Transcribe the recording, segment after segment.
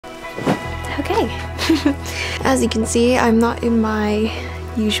Okay. As you can see, I'm not in my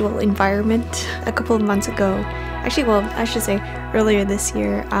usual environment. A couple of months ago, actually, well, I should say earlier this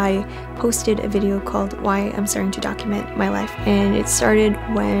year, I posted a video called Why I'm Starting to Document My Life. And it started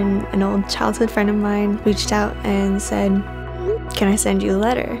when an old childhood friend of mine reached out and said, "Can I send you a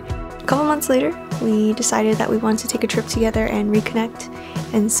letter?" A couple months later, we decided that we wanted to take a trip together and reconnect.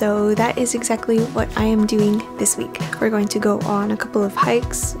 And so that is exactly what I am doing this week. We're going to go on a couple of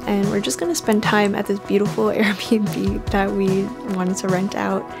hikes and we're just going to spend time at this beautiful Airbnb that we wanted to rent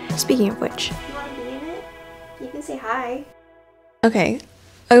out. Speaking of which, you want to be in it? You can say hi. Okay,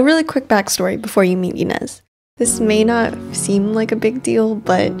 a really quick backstory before you meet Inez. This may not seem like a big deal,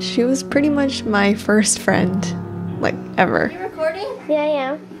 but she was pretty much my first friend, like, ever. Are you recording? Yeah, I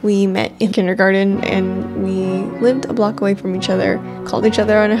am. We met in kindergarten and we lived a block away from each other, called each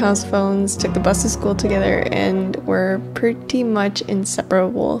other on our house phones, took the bus to school together, and were pretty much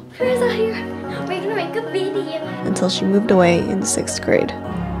inseparable. Riza here. We're gonna make a video. Until she moved away in 6th grade.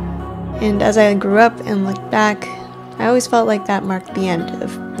 And as I grew up and looked back, I always felt like that marked the end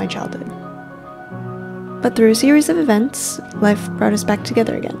of my childhood. But through a series of events, life brought us back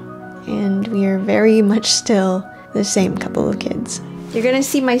together again. And we are very much still the same couple of kids. You're gonna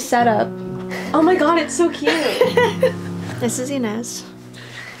see my setup. Oh my god, it's so cute. This is Inez.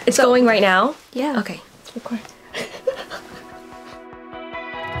 It's going right now? Yeah. Okay, let's record.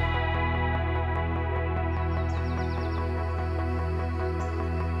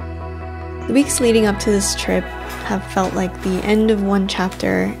 The weeks leading up to this trip have felt like the end of one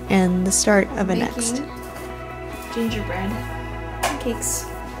chapter and the start of a next. Gingerbread cakes.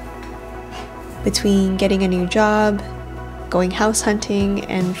 Between getting a new job, going house hunting,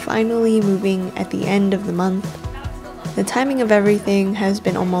 and finally moving at the end of the month, the timing of everything has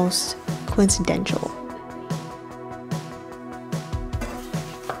been almost coincidental.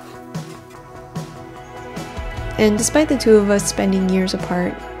 And despite the two of us spending years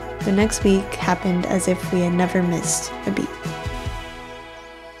apart, the next week happened as if we had never missed a beat.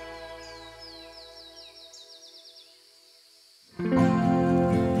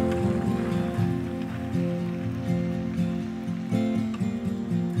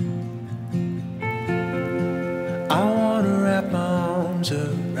 I wanna wrap my arms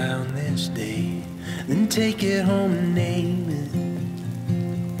around this day, then take it home and name it.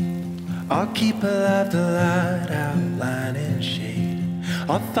 I'll keep alive the light, outline and shade.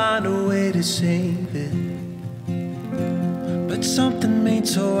 I'll find a way to save it. But something made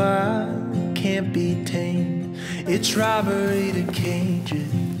so wild can't be tamed. It's robbery to cage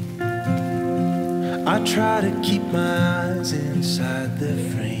it. I try to keep my eyes inside the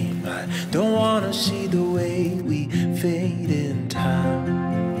frame. I don't wanna see the way we fade in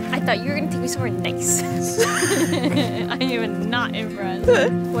time. I thought you were gonna take me somewhere nice. I am not impressed.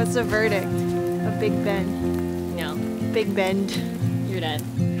 What's the verdict? A Big Bend. No, Big Bend. you're dead.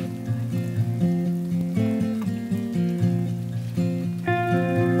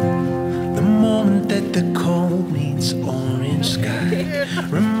 The moment that the cold meets orange sky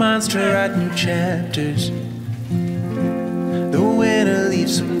reminds to write new chapters. The winter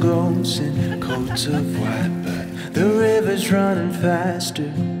leaves some ghosts in coats of white, but the river's running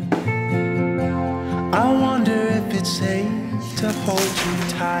faster. I wonder if it's safe to hold you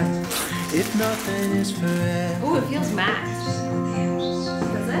tight, if nothing is forever. Ooh, it feels matched.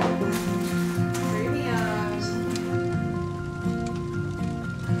 Does it?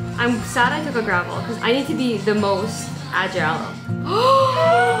 I'm sad I took a gravel because I need to be the most agile.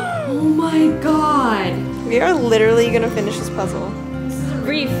 Oh my god! We are literally gonna finish this puzzle. This is a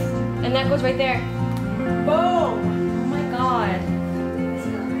reef, and that goes right there. Boom! Oh my god.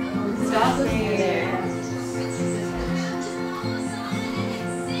 Stop looking there.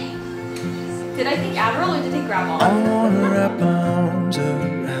 Did I take Adderall or did I take gravel? I wanna wrap my arms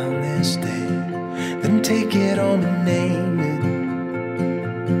around this day, then take it home and name it.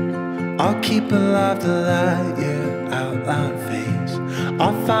 I'll keep alive the light, your outline fades.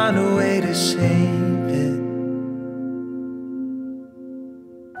 I'll find a way to save it.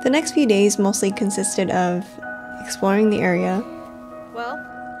 The next few days mostly consisted of exploring the area. Well,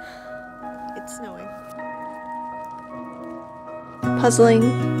 it's snowing. Puzzling.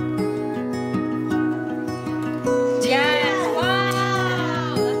 Yes!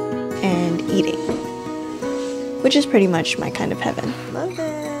 Wow! And eating. Which is pretty much my kind of heaven. Love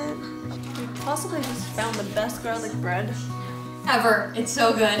it. Possibly just found the best garlic bread ever. It's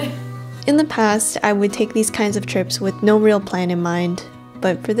so good. In the past, I would take these kinds of trips with no real plan in mind,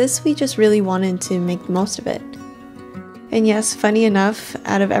 but for this we just really wanted to make the most of it. And yes, funny enough,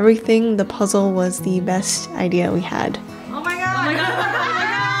 out of everything, the puzzle was the best idea we had. Oh my god! Oh my god! Oh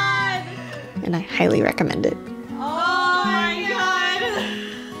my god! and I highly recommend it. Oh my god!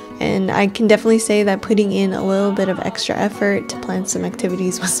 And I can definitely say that putting in a little bit of extra effort to plan some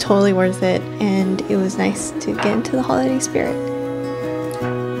activities was totally worth it, and it was nice to get into the holiday spirit.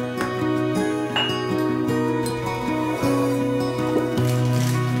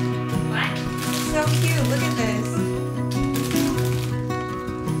 So cute, look at this.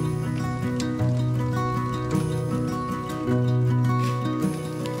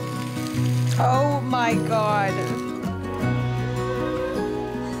 Oh my god.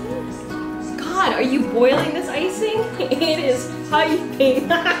 God, are you boiling this icing? It is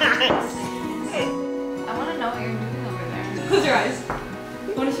piping. I want to know what you're doing over there. Close your eyes.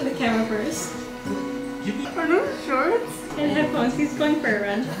 I want to show the camera first. Are those shorts and headphones? He's going for a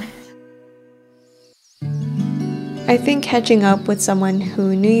run. I think catching up with someone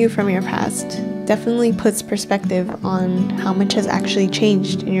who knew you from your past definitely puts perspective on how much has actually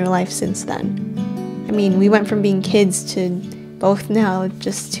changed in your life since then. I mean, we went from being kids to both now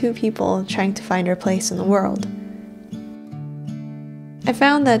just two people trying to find our place in the world. I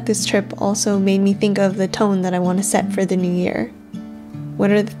found that this trip also made me think of the tone that I want to set for the new year. What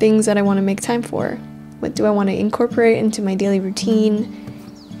are the things that I want to make time for? What do I want to incorporate into my daily routine?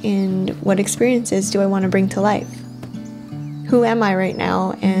 And what experiences do I want to bring to life? Who am I right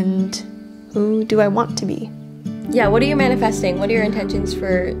now, and who do I want to be? Yeah, what are you manifesting? What are your intentions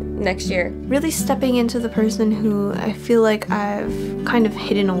for next year? Really stepping into the person who I feel like I've kind of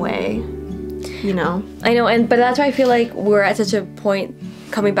hidden away, you know? I know, but that's why I feel like we're at such a point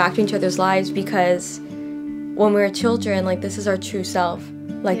coming back to each other's lives, because when we were children, like, this is our true self.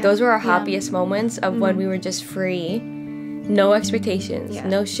 Like, those were our happiest moments of when we were just free. No expectations,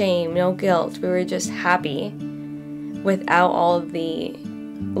 no shame, no guilt. We were just happy without all of the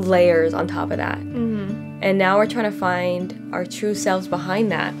layers on top of that. And now we're trying to find our true selves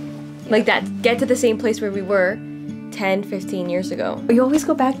behind that. Like, that, get to the same place where we were 10, 15 years ago. You always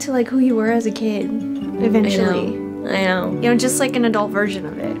go back to like who you were as a kid, eventually. I know. You know, just like an adult version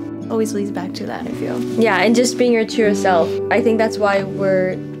of it. Always leads back to that, I feel. Yeah, and just being your true self. I think that's why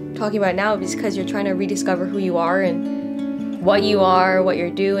we're talking about it now, because you're trying to rediscover who you are and what you are, what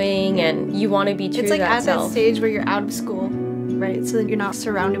you're doing, and you want to be true to that at self. that stage where you're out of school, right? So that you're not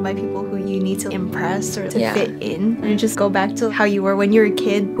surrounded by people who you need to impress or to fit in. And just go back to how you were when you were a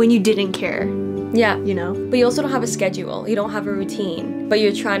kid, when you didn't care. Yeah. You know? But you also don't have a schedule. You don't have a routine. But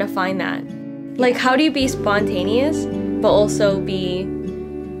you're trying to find that. Like, how do you be spontaneous, but also be,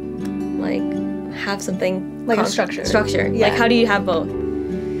 like, have something... Like a structure. Structure. Yeah. Like, how do you have both?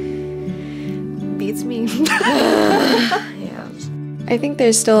 Beats me. Yeah. I think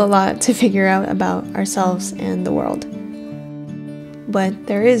there's still a lot to figure out about ourselves and the world. But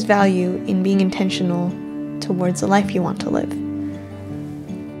there is value in being intentional towards the life you want to live.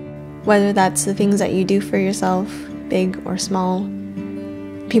 Whether that's the things that you do for yourself, big or small,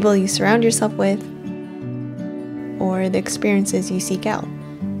 people you surround yourself with, or the experiences you seek out.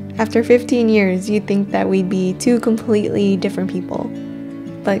 After 15 years, you'd think that we'd be two completely different people,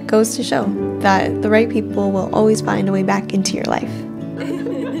 but it goes to show that the right people will always find a way back into your life.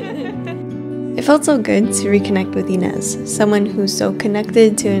 It felt so good to reconnect with Inez, someone who's so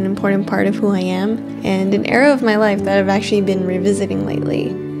connected to an important part of who I am, and an era of my life that I've actually been revisiting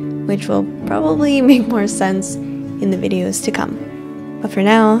lately, which will probably make more sense in the videos to come. But for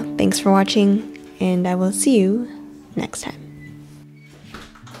now, thanks for watching, and I will see you next time.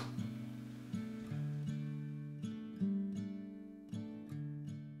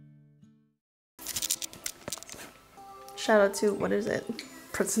 Shout out to, what is it?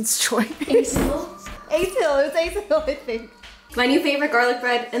 President's Choice. Ace Hill? Ace Hill, it's Ace Hill, I think. My new favorite garlic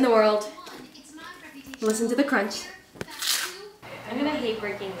bread in the world. Listen to the crunch. I'm gonna hate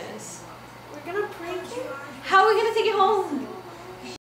breaking this. We're gonna break it. How are we gonna take it home?